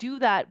 And they do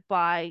that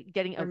by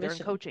getting Our out there and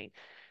mission. coaching.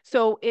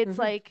 So it's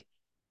Hmm. like,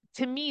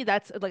 to me,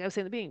 that's like I was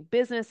saying at the beginning,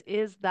 business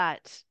is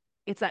that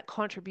it's that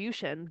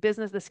contribution.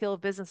 Business, the skill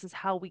of business is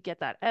how we get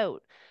that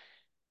out.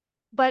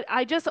 But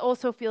I just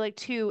also feel like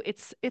too,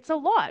 it's a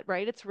lot,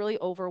 right? It's really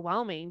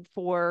overwhelming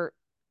for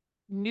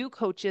new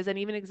coaches and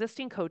even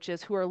existing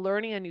coaches who are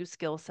learning a new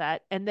skill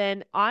set. And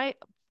then I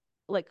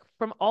like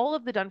from all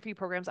of the done for you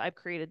programs I've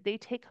created, they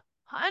take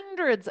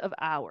hundreds of It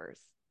hours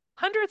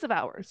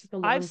took a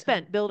I've long time.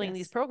 spent building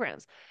these Yes.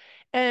 programs.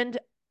 And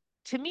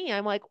to me,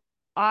 I'm like,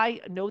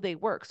 I know they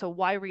work. So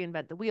why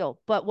reinvent the wheel?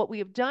 But what we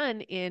have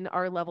done in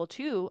our level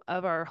 2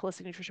 of our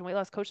holistic nutrition weight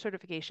loss coach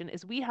certification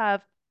is we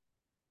have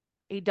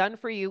a done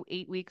for you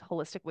 8-week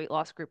holistic weight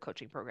loss group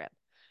coaching program.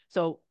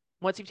 So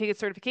once you've taken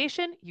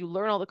certification, you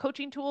learn all the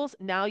coaching tools.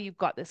 Now you've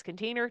got this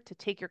container to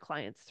take your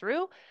clients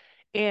through.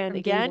 And From day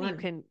again, you one.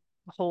 can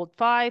hold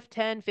 5,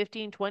 10,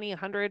 15, 20,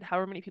 100,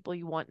 however many people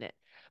you want in it.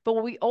 But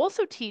what we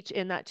also teach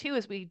in that too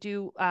is we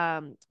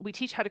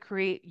teach how to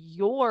create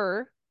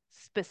your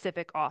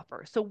specific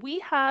offer. So we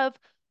have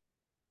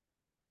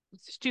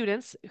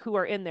students who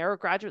are in there or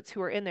graduates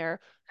who are in there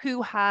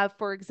who have,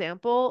 for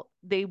example,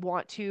 they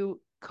want to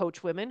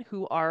coach women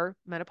who are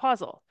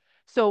menopausal.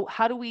 So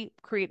how do we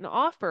create an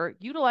offer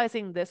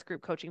utilizing this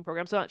group coaching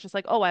program? So not just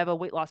like, oh, I have a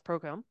weight loss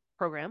program.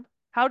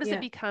 How does it Yeah.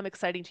 become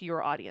exciting to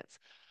your audience?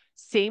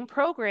 Same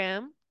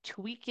program,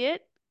 tweak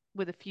it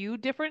with a few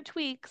different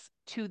tweaks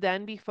to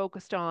then be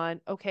focused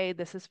on, okay,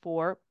 this is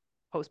for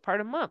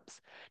postpartum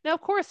moms. Now, of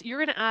course, you're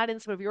going to add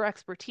in some of your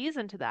expertise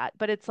into that,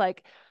 but it's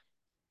like,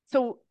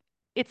 so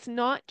it's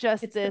not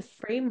just It's the this,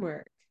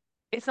 framework.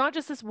 it's not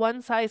just this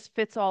one size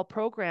fits all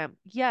program.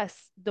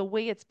 Yes, the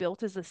way it's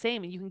built is the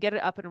same and you can get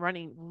it up and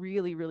running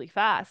really, really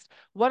fast.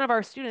 One of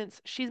our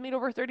students, she's made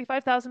over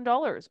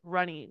 $35,000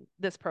 running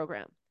this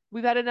program.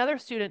 We've had another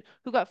student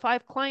who got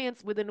 5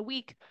 clients within a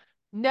week,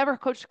 never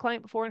coached a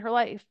client before in her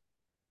life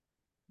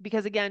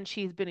because again,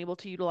 she's been able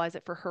to utilize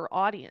it for her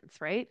audience,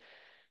 right?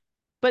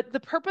 But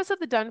the purpose of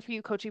the done for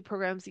you coaching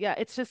programs, yeah,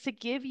 it's just to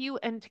give you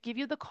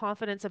the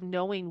confidence of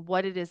knowing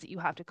what it is that you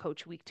have to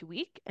coach week to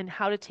week and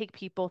how to take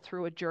people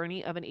through a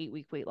journey of an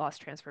 8-week weight loss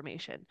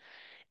transformation.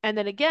 And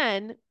then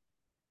again,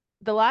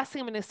 the last thing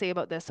I'm going to say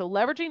about this, so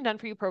leveraging done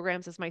for you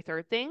programs is my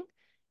third thing.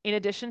 In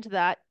addition to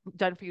that,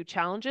 done for you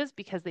challenges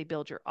because they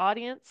build your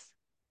audience.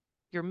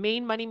 Your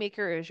main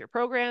moneymaker is your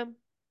program.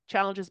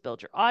 Challenges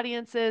build your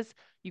audiences.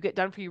 You get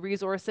done for you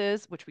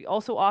resources, which we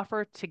also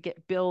offer to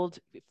build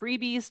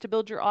freebies to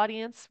build your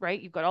audience, right?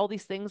 You've got all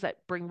these things that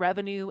bring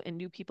revenue and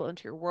new people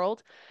into your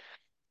world.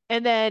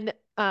 And then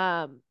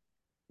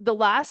the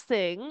last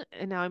thing,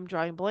 and now I'm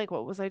drawing blank.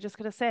 What was I just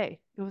going to say?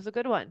 It was a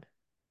good one.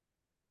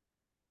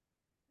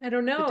 I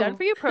don't The done know.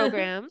 for you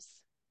programs.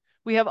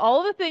 We have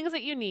all the things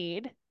that you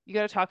need. You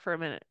got to talk for a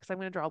minute because I'm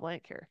going to draw a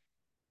blank here.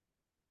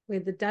 We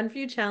have the done for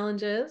you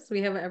challenges.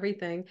 We have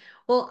everything.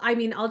 Well, I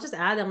mean, I'll just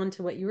add on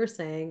to what you were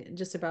saying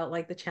just about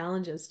like the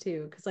challenges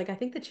too. Cause like I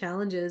think the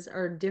challenges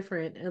are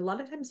different. And a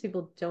lot of times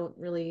people don't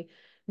really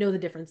know the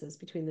differences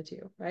between the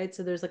two, right?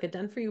 So there's like a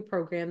done for you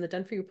program. The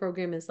done for you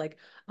program is like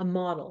a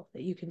model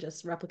that you can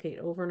just replicate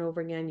over and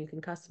over again. You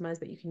can customize,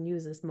 but you can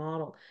use this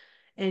model.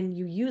 And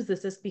you use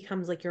this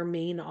becomes like your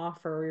main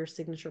offer or your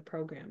signature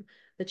program.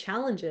 The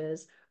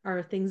challenges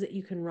are things that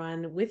you can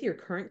run with your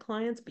current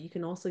clients, but you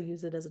can also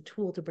use it as a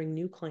tool to bring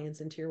new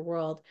clients into your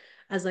world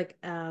as like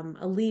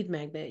a lead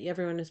magnet.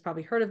 Everyone has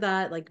probably heard of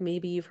that. Like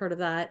maybe you've heard of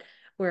that,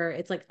 where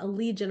it's like a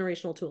lead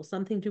generational tool,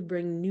 something to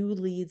bring new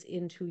leads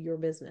into your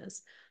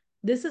business.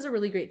 This is a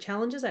really great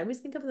challenges. I always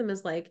think of them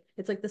as like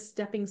it's like the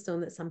stepping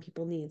stone that some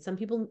people need. Some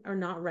people are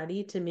not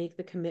ready to make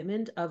the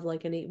commitment of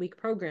like an 8-week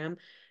program,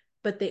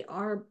 but they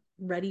are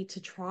ready to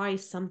try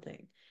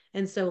something.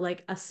 And so,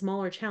 like a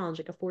smaller challenge,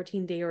 like a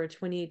 14-day or a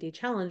 28-day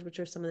challenge, which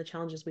are some of the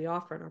challenges we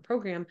offer in our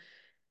program,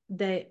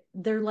 that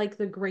they're like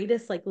the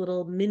greatest, like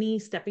little mini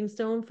stepping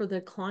stone for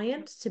the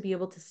client to be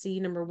able to see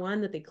number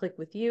one, that they click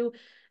with you,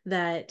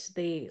 that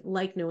they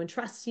like, know, and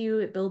trust you.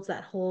 It builds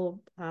that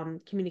whole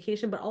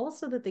communication, but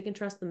also that they can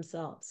trust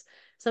themselves.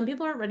 Some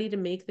people aren't ready to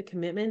make the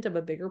commitment of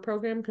a bigger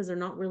program because they're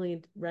not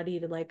really ready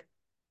to like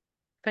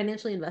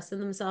financially invest in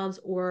themselves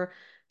or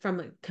from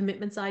a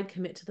commitment side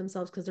commit to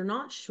themselves because they're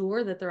not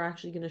sure that they're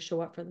actually going to show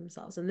up for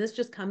themselves. And this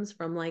just comes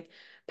from like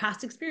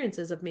past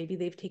experiences of maybe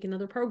they've taken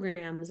other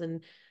programs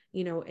and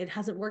it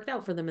hasn't worked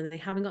out for them and they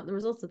haven't gotten the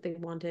results that they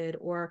wanted,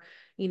 or,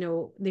 they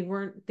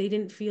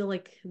didn't feel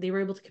like they were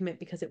able to commit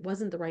because it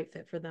wasn't the right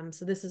fit for them.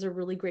 So this is a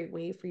really great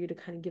way for you to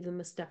kind of give them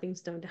a stepping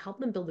stone to help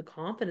them build the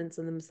confidence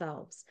in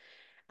themselves.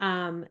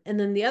 And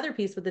then the other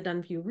piece with the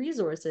done for you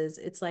resources,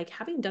 it's like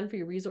having done for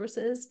you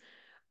resources,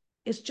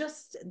 it's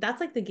just, that's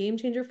like the game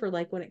changer for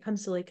like when it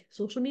comes to like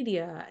social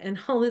media and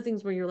all the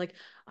things where you're like,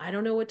 I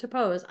don't know what to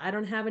post, I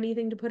don't have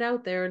anything to put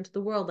out there into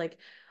the world, like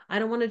I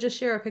don't want to just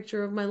share a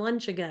picture of my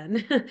lunch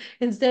again.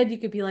 Instead you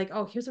could be like,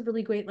 oh, here's a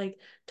really great like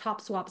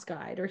top swaps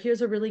guide, or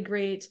here's a really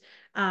great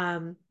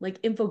like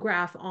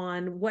infograph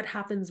on what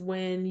happens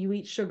when you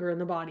eat sugar in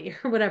the body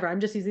or whatever. I'm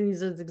just using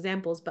these as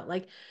examples, but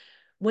like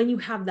when you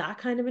have that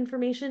kind of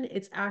information,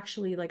 it's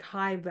actually like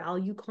high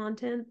value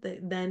content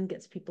that then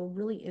gets people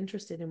really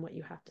interested in what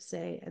you have to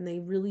say. And they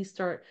really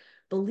start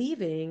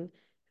believing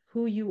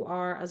who you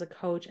are as a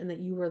coach and that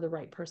you are the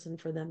right person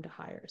for them to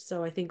hire.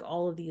 So I think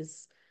all of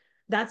these,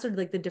 that's sort of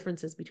like the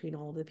differences between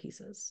all of the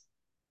pieces.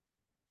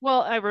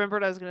 Well, I remember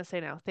what I was going to say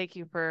now. Thank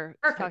you for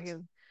Perfect.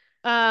 talking.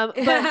 No,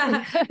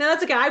 But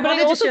that's okay. I but I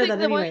wanted to also share think that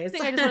the one anyways.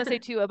 thing I just want to say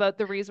too about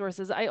the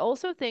resources, I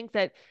also think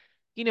that,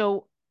 you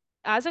know,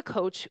 as a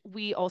coach,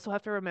 we also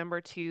have to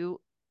remember to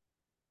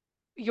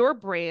your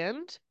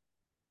brand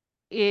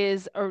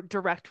is a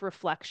direct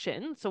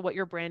reflection. So what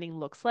your branding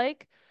looks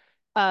like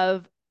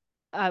of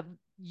of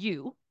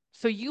you.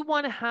 So you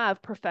want to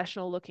have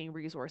professional looking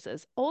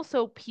resources.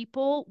 Also,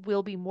 people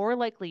will be more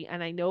likely,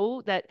 and I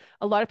know that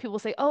a lot of people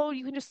say, oh,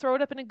 you can just throw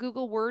it up in a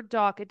Google Word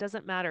doc. It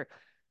doesn't matter.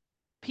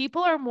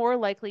 People are more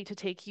likely to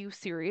take you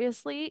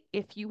seriously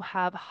if you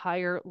have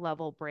higher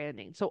level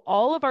branding. So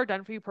all of our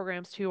done for you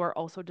programs too are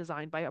also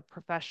designed by a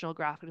professional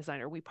graphic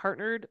designer. We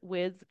partnered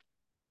with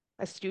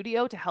a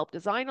studio to help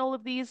design all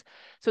of these.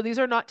 So these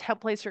are not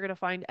templates you're going to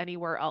find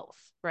anywhere else,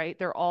 right?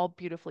 They're all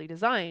beautifully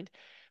designed,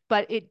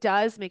 but it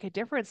does make a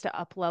difference to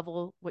up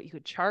level what you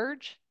could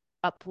charge,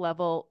 up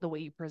level the way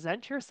you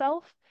present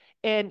yourself.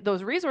 And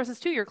those resources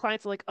too, your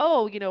clients are like,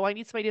 oh, I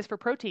need some ideas for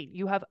protein.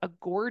 You have a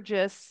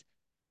gorgeous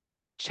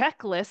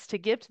checklist to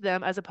give to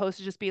them as opposed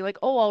to just being like,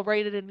 oh, I'll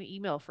write it in an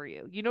email for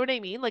you. You know what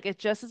I mean? Like it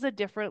just is a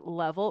different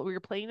level.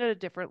 We're playing at a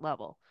different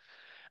level.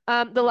 The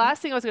Mhm.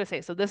 last thing I was going to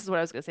say, so this is what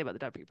I was going to say about the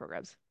W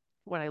programs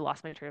when I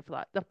lost my train of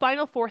thought. The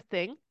final fourth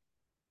thing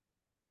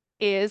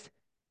is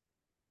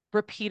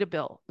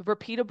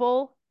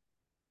repeatable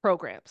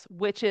programs,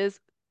 which is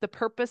the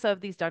purpose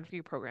of these done for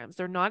you programs.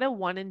 They're not a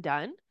one and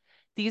done.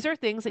 These are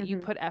things that you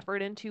Mhm. put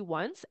effort into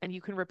once and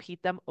you can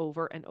repeat them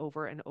over and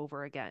over and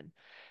over again.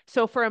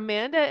 So for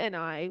Amanda and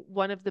I,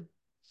 one of the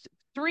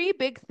three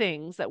big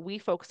things that we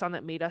focused on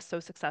that made us so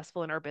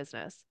successful in our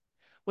business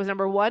was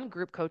number one,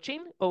 group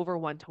coaching over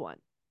one to one.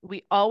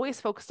 We always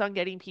focused on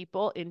getting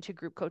people into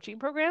group coaching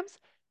programs.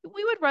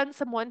 We would run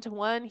some one to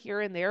one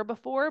here and there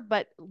before,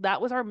 but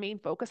that was our main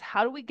focus.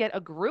 How do we get a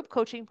group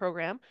coaching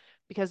program?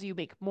 Because you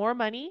make more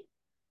money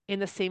in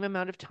the same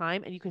amount of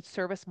time and you could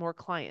service more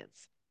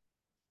clients,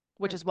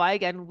 which Right. is why,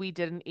 again, we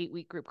did an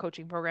 8-week group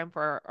coaching program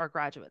for our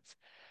graduates.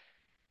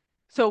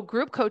 So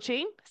group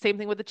coaching, same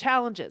thing with the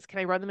challenges. Can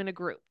I run them in a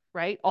group,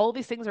 right? All of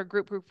these things are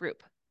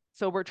group.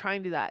 So we're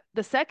trying to do that.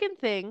 The second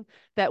thing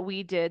that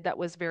we did that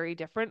was very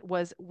different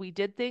was we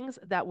did things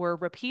that were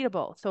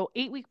repeatable. So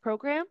 8-week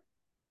program,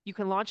 you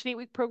can launch an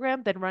 8-week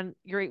program, then run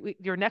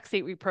your next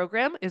 8-week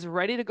program is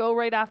ready to go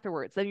right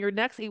afterwards. Then your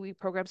next 8-week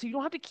program. So you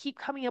don't have to keep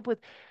coming up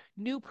with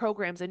new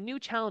programs and new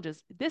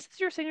challenges. This is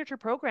your signature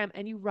program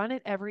and you run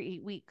it every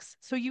 8 weeks.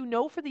 So you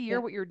know for the year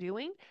Yeah. what you're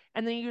doing,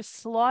 and then you just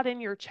slot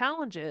in your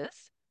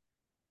challenges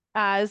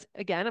as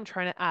again, I'm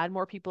trying to add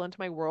more people into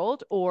my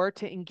world or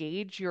to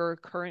engage your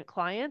current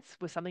clients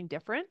with something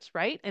different,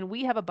 right? And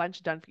we have a bunch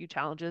of done for you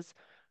challenges: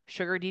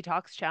 sugar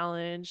detox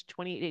challenge,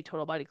 28-day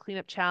total body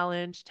cleanup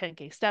challenge,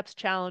 10K steps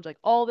challenge, like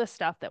all this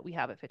stuff that we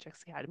have at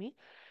FitChicks Academy.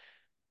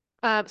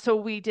 So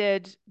we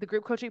did the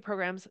group coaching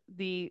programs,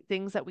 the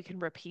things that we can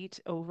repeat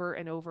over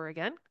and over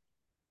again.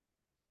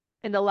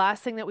 And the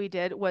last thing that we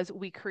did was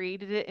we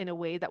created it in a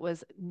way that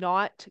was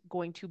not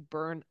going to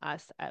burn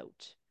us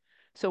out.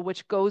 So,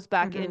 which goes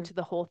back Mhm. into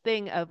the whole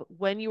thing of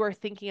when you are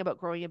thinking about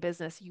growing a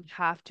business, you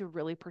have to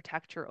really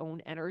protect your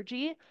own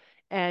energy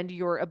and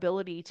your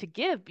ability to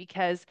give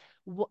because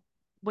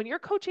when you're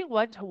coaching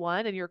one to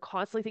one and you're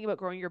constantly thinking about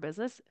growing your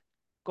business,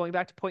 going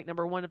back to point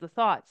number one of the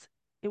thoughts,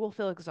 it will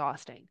feel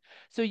exhausting.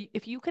 So,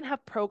 if you can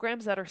have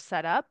programs that are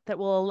set up that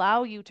will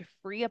allow you to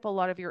free up a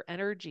lot of your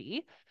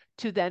energy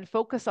to then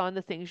focus on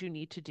the things you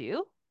need to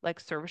do, like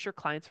service your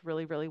clients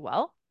really, really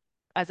well,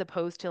 as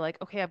opposed to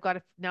like, okay, I've got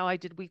to, now I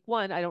did week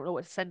one, I don't know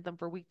what to send them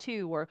for week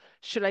two, or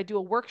should I do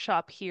a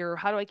workshop here?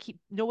 How do I keep,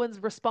 no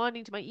one's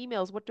responding to my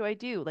emails? What do I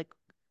do? Like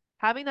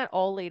having that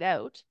all laid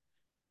out.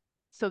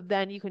 So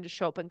then you can just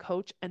show up and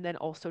coach and then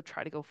also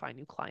try to go find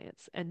new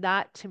clients. And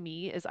that to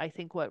me is, I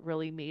think, what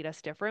really made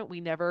us different.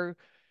 We never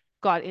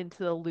got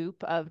into the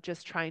loop of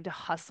just trying to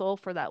hustle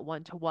for that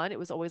one to one. It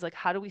was always like,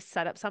 how do we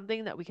set up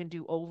something that we can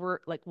do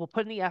over, like we'll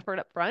put in the effort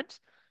up front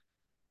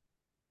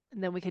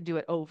and then we can do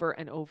it over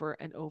and over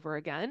and over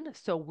again.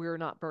 So we're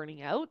not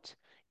burning out.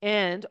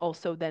 And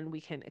also then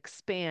we can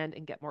expand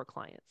and get more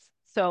clients.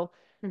 So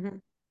Mm-hmm.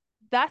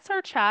 that's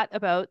our chat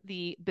about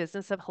the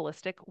business of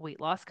holistic weight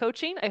loss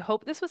coaching. I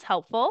hope this was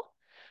helpful.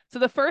 So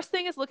the first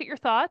thing is look at your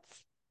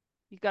thoughts.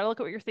 You've got to look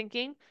at what you're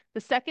thinking.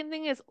 The second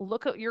thing is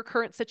look at your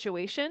current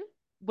situation.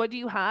 What do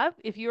you have?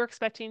 If you're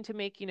expecting to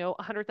make,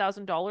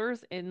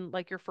 $100,000 in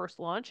like your first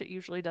launch, it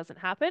usually doesn't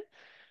happen.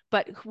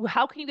 But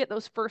how can you get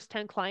those first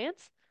 10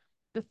 clients?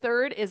 The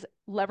third is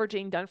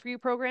leveraging done for you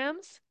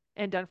programs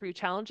and done for you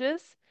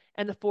challenges.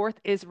 And the fourth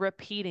is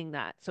repeating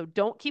that. So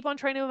don't keep on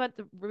trying to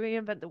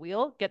reinvent the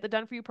wheel. Get the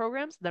done for you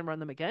programs, then run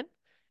them again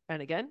and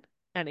again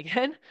and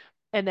again.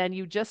 And then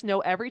you just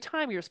know every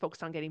time you're just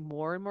focused on getting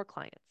more and more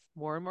clients,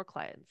 more and more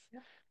clients.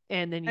 Yeah.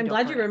 And then I'm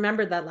glad you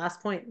remembered that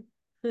last point.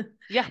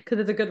 Yeah. Because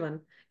it's a good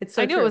one. It's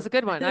so I knew true. it was a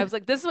good one. I was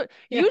like, this is what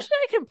Yeah. usually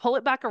I can pull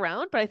it back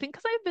around, but I think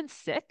because I've been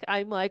sick,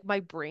 I'm like, my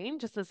brain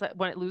just is like,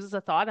 when it loses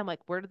a thought, I'm like,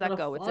 where did that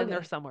go? It's in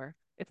there somewhere.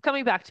 It's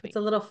coming back to me. It's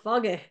a little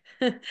foggy.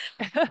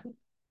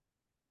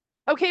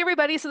 Okay,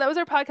 everybody. So that was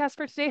our podcast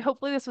for today.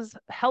 Hopefully this was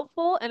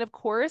helpful. And of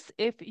course,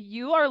 if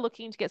you are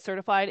looking to get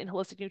certified in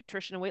holistic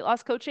nutrition and weight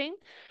loss coaching,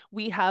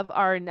 we have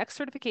our next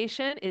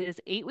certification. It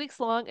is 8 weeks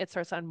long. It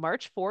starts on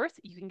March 4th.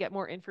 You can get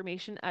more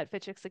information at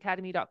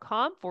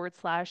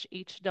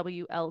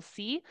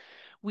fitchicksacademy.com/HWLC.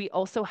 We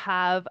also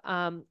have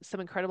some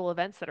incredible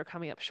events that are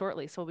coming up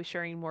shortly. So we'll be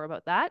sharing more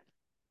about that.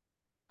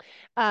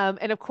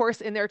 And of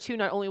course, in there too,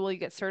 not only will you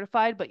get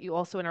certified, but you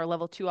also in our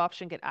level 2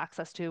 option get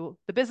access to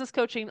the business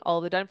coaching,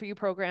 all the done for you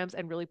programs,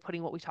 and really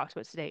putting what we talked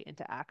about today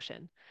into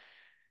action.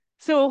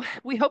 So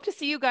we hope to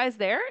see you guys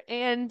there.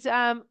 And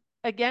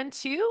again,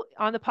 too,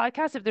 on the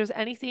podcast, if there's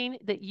anything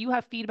that you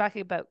have feedback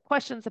about,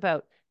 questions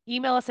about,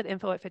 email us at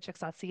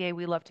info@fitchicks.ca.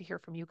 We love to hear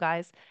from you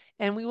guys.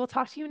 And we will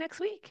talk to you next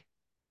week.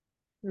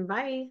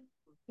 Bye.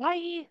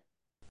 Bye.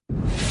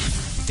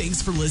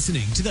 Thanks for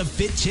listening to the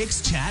Fit Chicks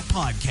Chat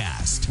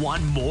podcast.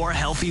 Want more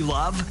healthy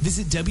love?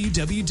 Visit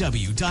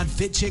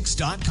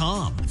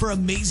www.fitchicks.com for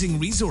amazing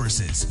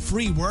resources,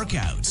 free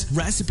workouts,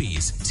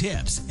 recipes,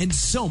 tips, and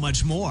so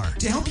much more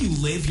to help you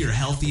live your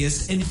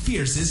healthiest and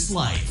fiercest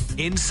life,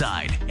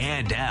 inside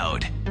and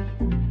out.